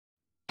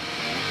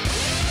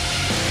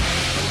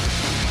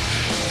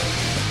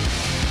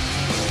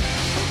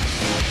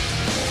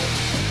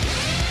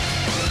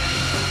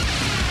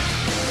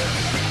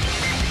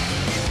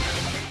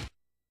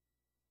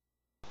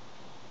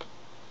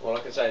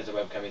can say is the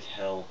webcam is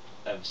hell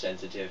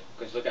sensitive,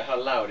 because look at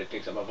how loud it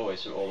picks up my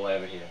voice from all the way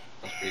over here.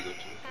 That's pretty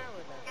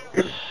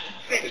good.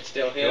 It's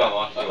still here. Who am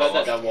I? I've heard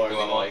that down Warren's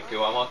Who am I? mic.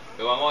 Who am I?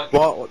 Who am I?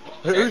 What?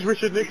 Who's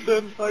Richard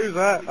Nixon? Who's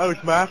that? Oh,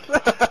 it's Matt.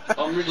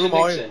 I'm Richard Who am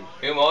I? Nixon.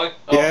 Who am I?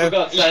 Oh, Yeah. I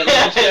forgot to say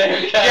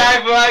that.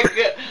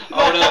 JFK!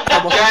 Oh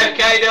no,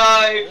 JFK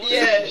dive!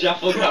 Yeah!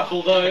 Jaffle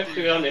gaffle though, to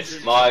be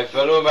honest. My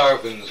fellow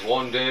Americans,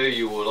 one day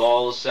you will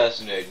all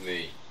assassinate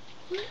me.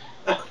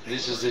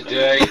 This is the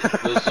day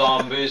the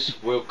zombies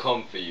will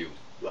come for you.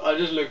 I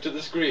just looked at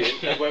the screen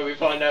where we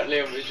find out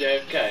Liam was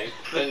JFK,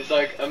 and it's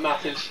like a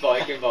massive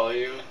spike in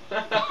volume.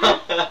 Look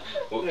at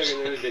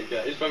the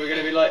ridiculous. It's probably going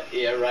to be like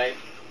ear rape.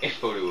 It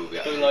probably will be.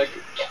 So like,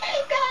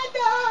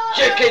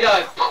 JFK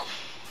dive!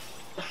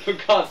 for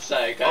God's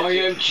sake. I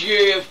am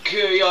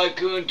JFK, I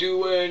can't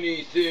do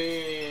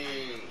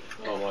anything!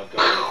 Oh my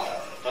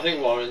god. I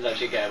think Warren's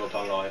actually gave up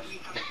on life.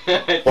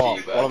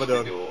 What have I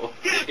done?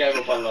 He gave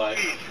up on life.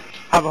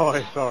 Have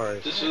I? Sorry.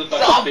 Just for the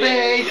fact Zombies! of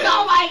being,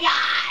 Oh my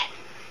god!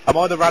 Am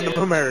I the random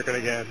Yeah. American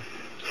again?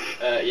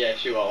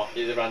 Yes, you are.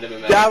 He's a random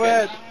Damn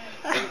American.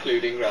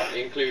 it!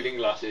 Including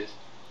glasses.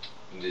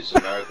 This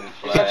American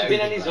There's actually been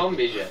flag any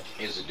zombies yet?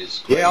 is a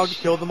disgrace Yeah, I'll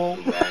just kill them all.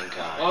 to mankind.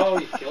 Oh,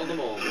 you killed them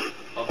all.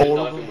 I've been All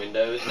of knifing them?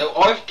 windows. No,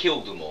 I've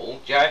killed them all.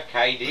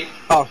 JFK did.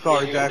 Oh,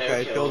 sorry, Yeah, you JFK.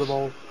 never Kill kills. them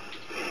all.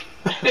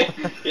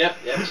 Yep,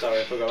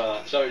 sorry, I forgot about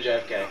that. Sorry,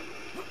 JFK.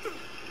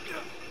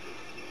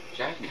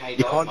 JFK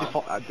You died, can't man.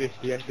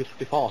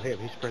 default him.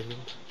 He's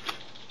president.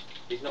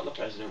 He's not the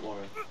president,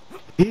 Warren.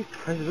 He's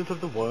president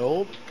of the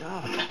world.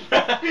 God.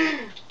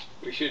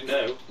 We should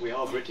know. We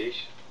are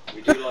British.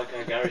 We do like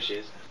our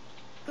garages.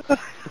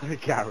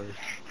 Garage.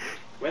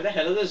 Where the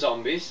hell are the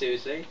zombies,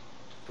 seriously?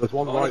 There's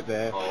one right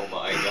there. Oh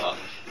my god.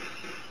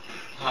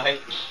 I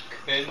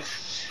can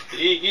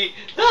see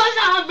the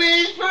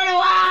zombies run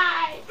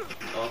away!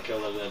 I'll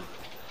kill them then.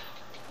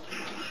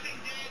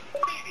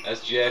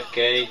 As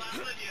JFK,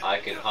 I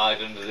can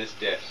hide under this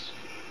desk.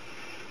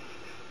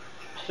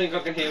 I think I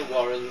can hear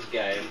Warren's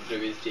game through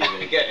his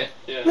TV. Okay.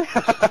 Yeah.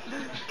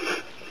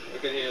 I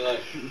can hear like...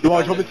 Do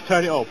I want me to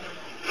turn it up?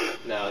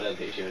 No, I don't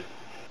think you should.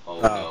 Oh,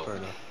 Oh, no. fair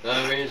enough.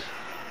 There is.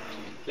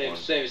 Liam,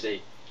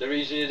 seriously, the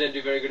reason you don't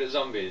do very good at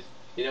zombies,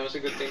 you know what's a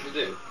good thing to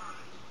do?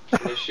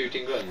 You know,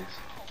 shooting guns.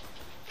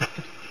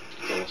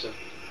 It's awesome.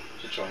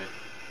 Should try it.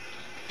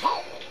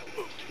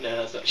 No,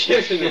 that's not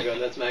shooting a gun,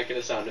 that's making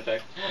a sound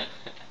effect.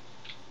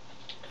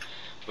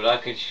 But I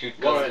can shoot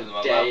guns Warren, with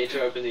my dare you mouth.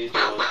 to open these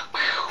doors.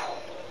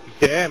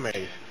 Dare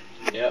me.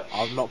 Yep.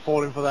 I'm not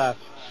falling for that.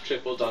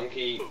 Triple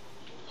donkey,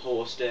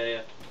 horse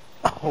dare.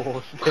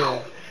 Horse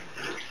there.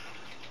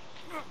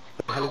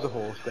 The hell is a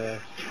horse there?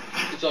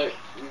 It's like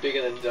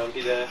bigger than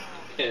donkey dare.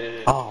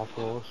 Oh, of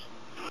course.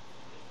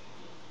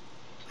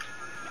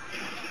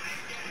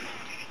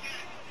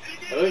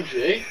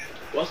 OMG,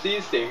 what's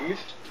these things?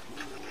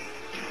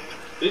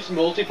 This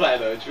multiplayer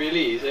mode's really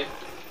easy.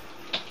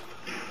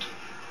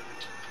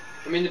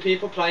 I mean, the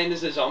people playing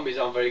as the zombies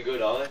aren't very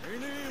good, are they?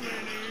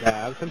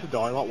 Yeah, I tend to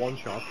die in like one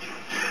shot.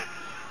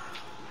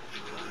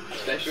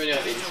 Especially when you're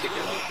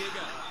insta-killing.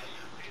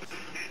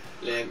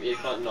 Liam, you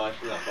can't knife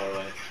from that far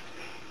away.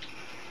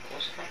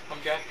 What's that? I'm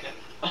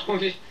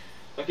JFK.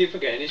 Oh, I keep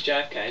forgetting he's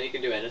JFK and he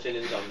can do anything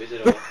in zombies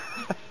at all.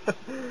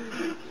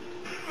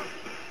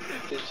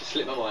 Seems to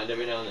slip my mind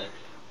every now and then.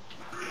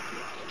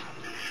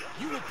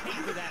 You will pay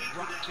for that,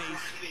 rock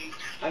face.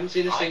 I haven't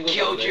seen a I single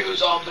killed zombie. you,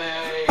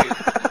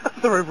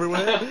 zombie! They're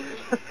everywhere.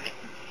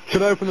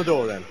 Should I open the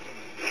door then?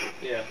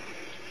 Yeah.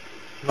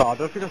 No, I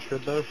don't think I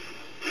should though.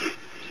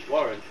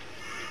 Warren,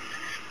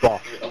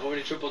 What? I've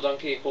already triple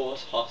donkey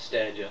horse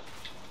hostage you.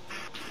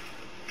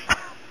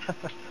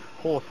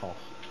 Horse hoss.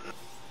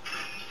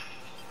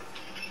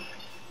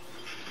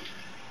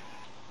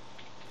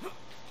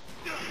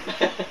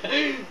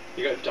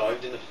 You got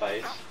dived in the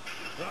face.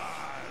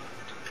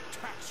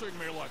 Taxing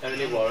me like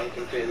Only Warren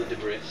can clear the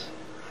debris.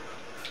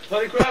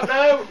 Holy crap,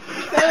 no!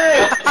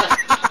 No!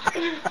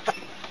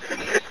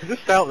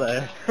 Just out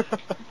there.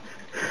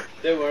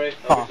 Don't worry,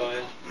 I'll be Oh.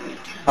 fine.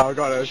 Oh,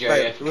 got it.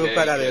 JFK We'll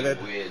stay down here then.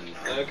 can win.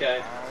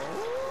 Okay.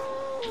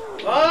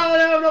 Oh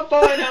no, I'm not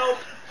fine, help!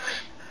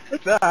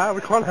 Nah,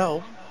 we can't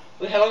help.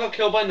 What the hell, I got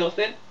killed by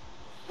nothing?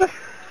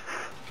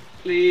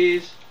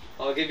 Please,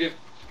 I'll give you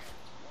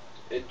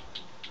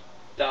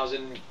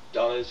 $1,000.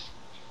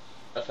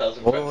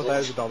 $1,000 What was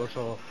pencils. $1,000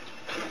 for?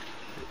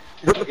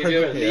 I'll give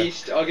you at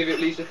least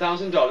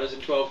 $1,000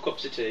 and 12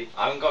 cups of tea.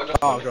 I haven't got enough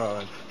Oh, money. go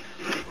on.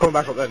 Come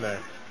back up then now.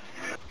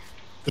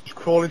 Just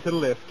crawl into the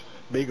lift.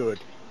 Be good.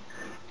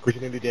 Because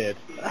you're nearly dead.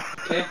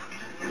 Okay?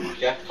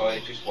 JFK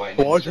is just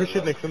waiting. Why is in the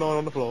Richard Nixon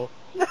on the floor?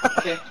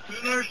 Okay.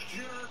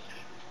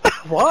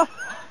 What?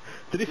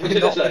 Did he What did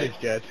I not say?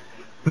 finished yet?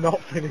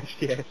 Not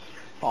finished yet.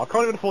 Oh, I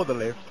can't even afford the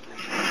lift.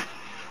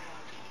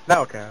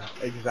 Now I can.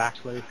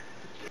 Exactly.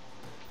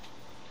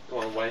 Come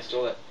on, waste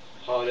all that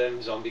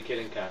hard-earned zombie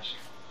killing cash.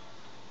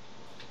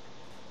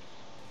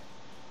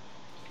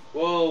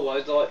 Whoa, why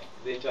is like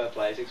the entire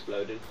place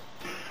exploding?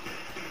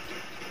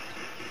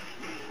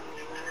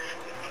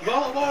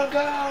 Go, go,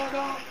 go,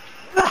 go!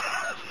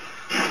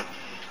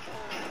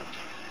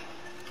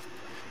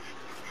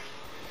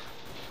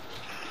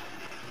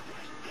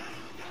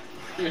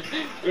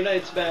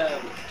 Grenade spam!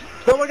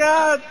 Oh my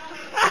god!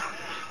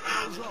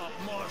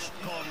 Must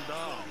come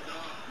down.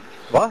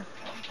 What?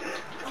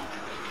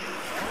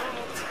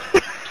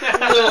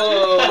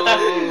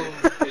 No!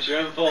 It's your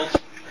own fault.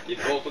 You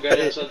fall for going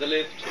outside the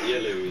lift, you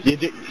lose.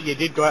 You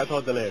did go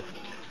outside the lift.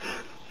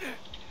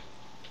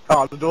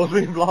 Oh, the door's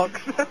been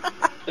blocked.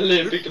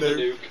 Liam picked up a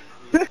nuke.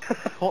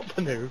 What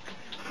the nuke?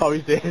 Oh,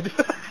 he's dead.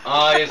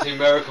 I, as the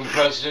American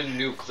president,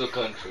 nuke the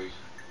country.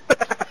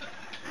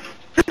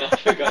 I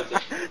forgot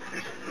to.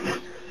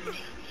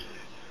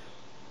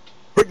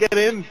 Quick, get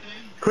in!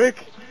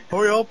 Quick!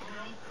 Hurry up!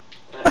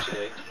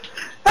 Actually,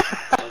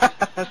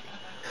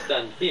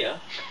 stand here.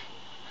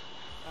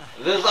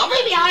 There's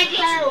zombie behind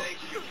you!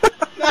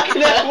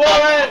 That's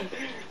Warren!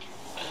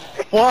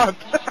 What?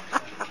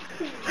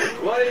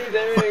 What are you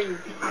doing?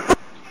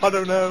 I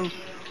don't know.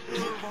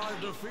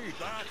 Survive defeat,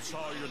 that's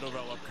how you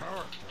develop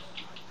character.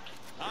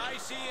 I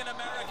see in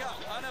America,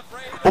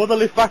 unafraid Pull the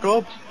lift back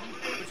up.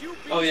 of you.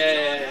 Oh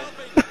yeah.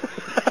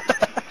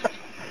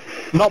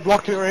 Not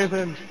blocking it or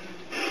anything.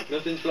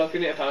 Nothing's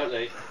blocking it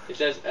apparently. It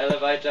says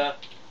elevator,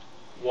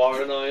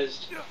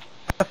 Warrenized.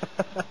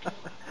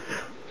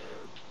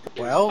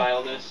 Well,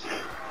 Paleness.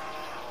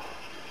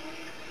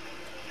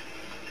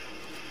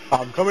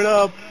 I'm coming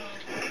up.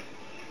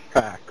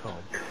 Ah, come.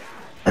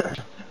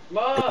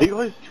 Ma! What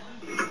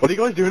are you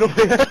guys doing up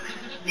here?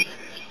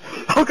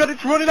 Oh god,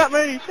 it's running at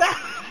me!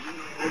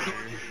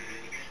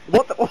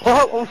 What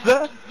was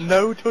that?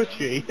 No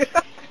touchy.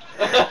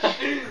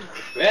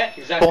 Yeah,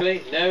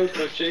 exactly. No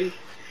touchy.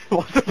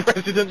 What's the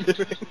president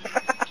doing?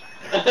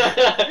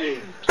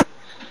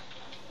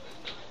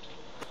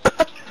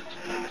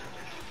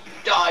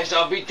 Die,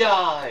 zombie,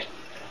 die!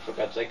 For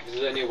God's sake, if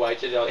there's only a way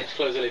to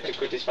close the lift to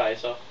cut his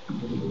face off.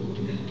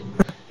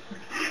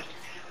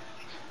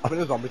 I think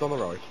the zombie's on the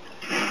right.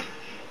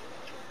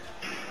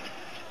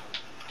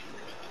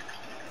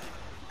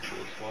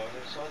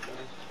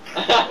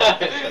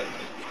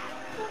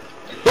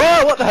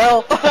 Oh, what the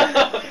hell?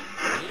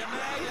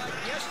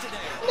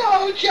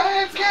 No,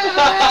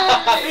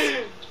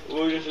 JFK!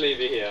 We'll just leave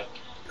it here.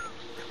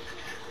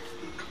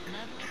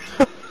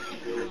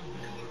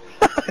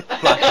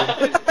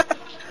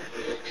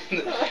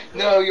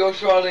 No, you're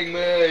trolling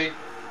me.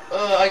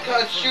 I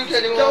can't shoot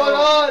anymore. Going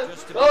on!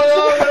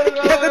 Oh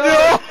no! Get the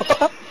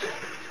door!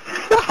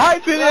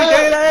 Hide till you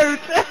get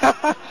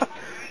out!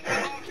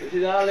 This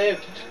is our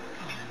lift.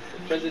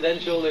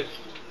 Presidential lift.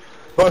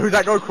 Oh, who's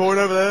that guy crawling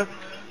over there?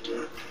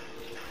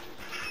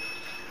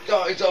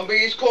 Die, zombie,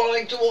 he's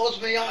crawling towards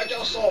me. I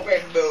just saw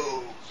him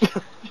move.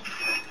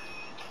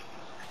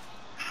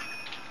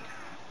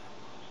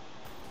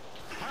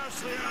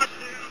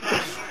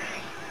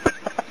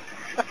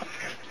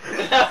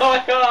 Oh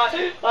my god!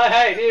 I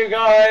hate you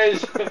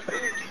guys!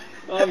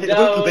 I'm It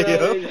down was in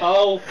Liam. a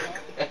hole.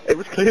 It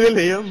was clearly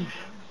Liam.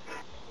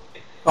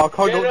 Oh, I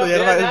can't go up to the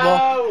Get elevator's up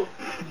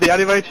blocked. The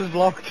elevator's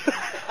blocked.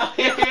 now!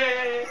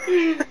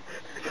 Yeah.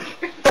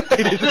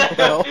 It isn't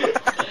well.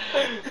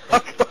 I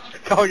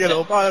can't get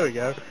up. Oh, there we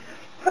go.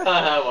 Well,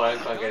 I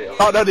can't get it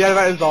Oh up. no, the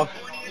elevator's locked.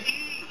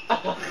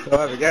 Oh,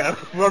 there we go.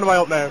 We're on the way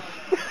up now.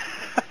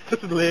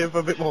 Just live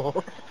a bit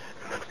more.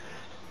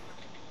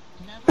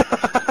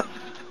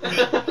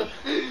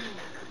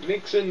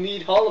 Nixon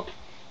need help.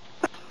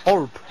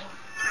 Orb.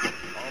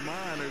 A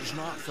man is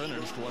not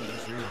finished when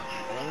defeated,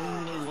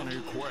 only when he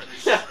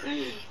quits.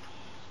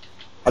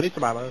 I need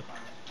some ammo.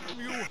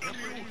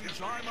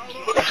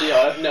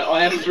 Yeah,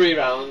 I have 3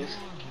 rounds.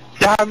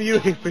 Damn you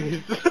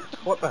hippies!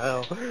 What the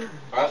hell?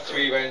 I have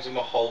 3 rounds in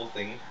my whole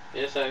thing.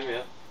 Yeah, same,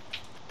 yeah.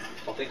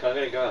 I think I'm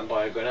gonna go out and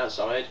buy a gun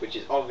outside, which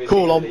is obviously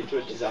Cool, gonna lead to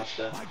a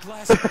disaster. My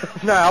glasses.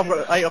 No, I've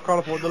got 8, I can't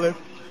afford to live.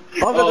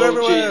 I've got Oh,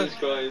 everywhere! Jesus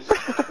Christ.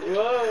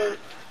 Whoa!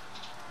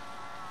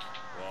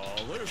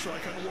 Well, this I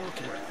can work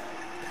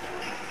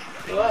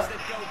with. What?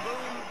 That go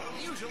boom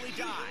usually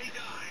die.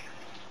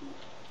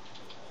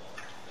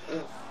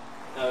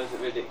 That was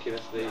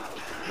ridiculously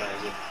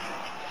amazing.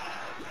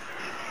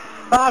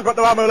 Ah, I've got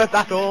no ammo left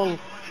at all!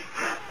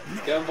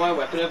 Go and buy a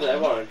weapon over there,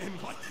 Warren.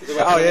 There's a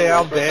weapon Oh yeah, yeah,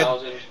 on I'm the wall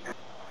dead.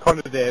 for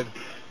 1,000. Kinda dead.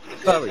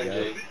 It's There we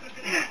SMG.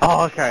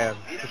 Oh, okay.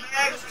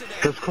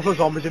 There's a couple of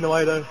zombies in the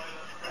way though.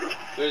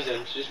 Where is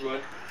him? Just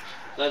run.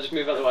 No, just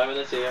move out the way when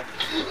they see you.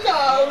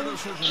 No!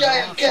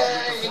 JFK!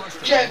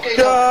 JFK!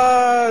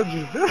 God!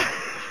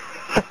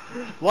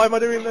 Why am I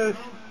doing this?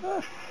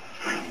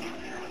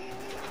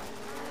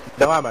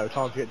 No ammo,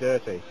 time to get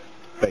dirty.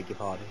 Beg your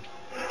pardon.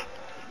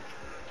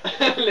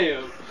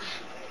 Liam.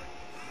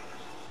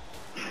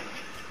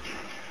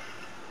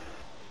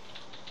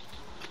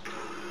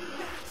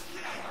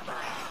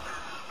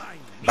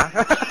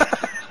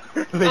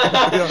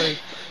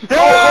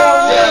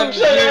 Damn Damn,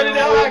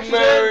 you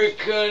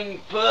American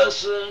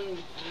person!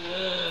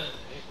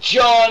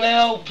 John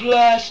L.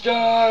 Plaster!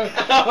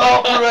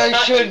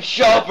 Operation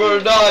Shopper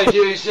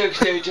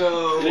 1962!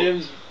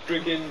 Liam's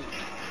freaking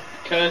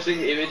cursing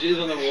images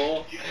on the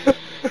wall.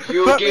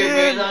 You Let give me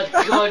me in. that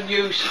gun,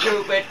 you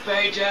stupid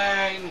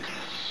painting!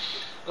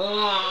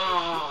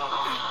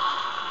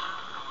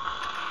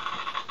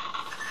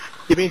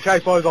 You're being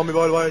chased by a zombie,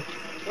 by the way.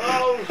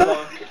 Oh Oh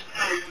fuck.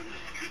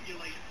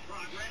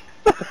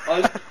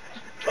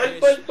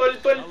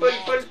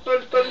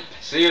 Pull.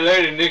 See you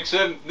later,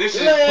 Nixon. This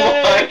is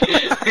why.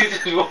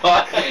 This is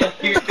why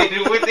you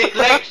didn't win the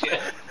election.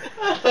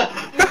 I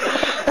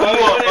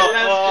won it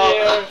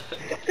last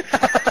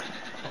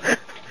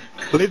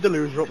year. Leave the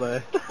loser up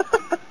there.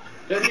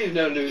 Don't leave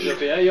no loser up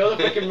here. You're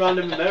the fucking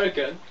random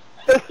American.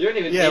 You don't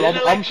even Yeah, need an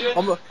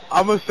election.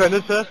 I'm a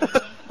senator.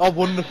 I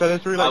won the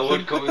senator election. I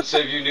would come and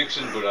save you,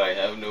 Nixon, but I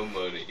have no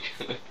money.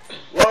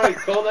 Warren,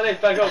 call the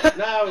lift back up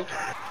now.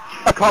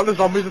 I can't, the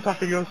zombies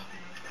attacking us.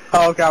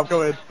 Oh, okay, I'm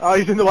going. Oh,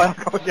 he's in the way, I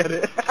can't get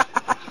it.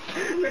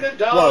 I'm gonna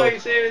die, Whoa.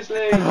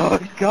 seriously. Oh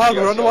god,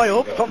 we're on the way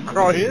up, stop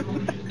crying.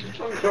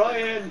 I'm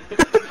crying.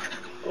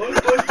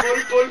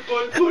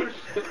 Pull.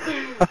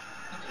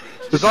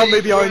 The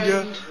zombie behind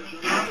you.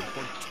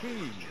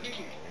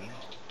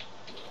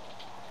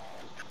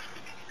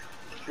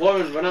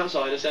 Warren, run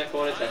outside a sec, I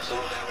want to test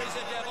something.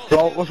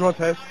 Bro, what's your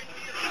test?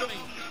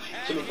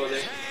 Something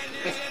funny.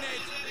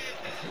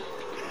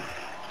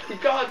 You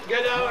can't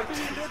get out!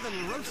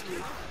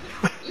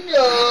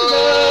 No!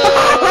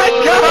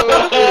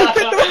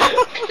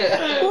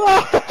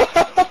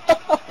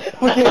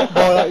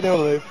 Boy, that never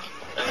lived.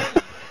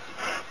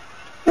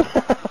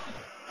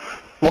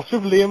 Lots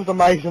of Liam's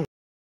amazing.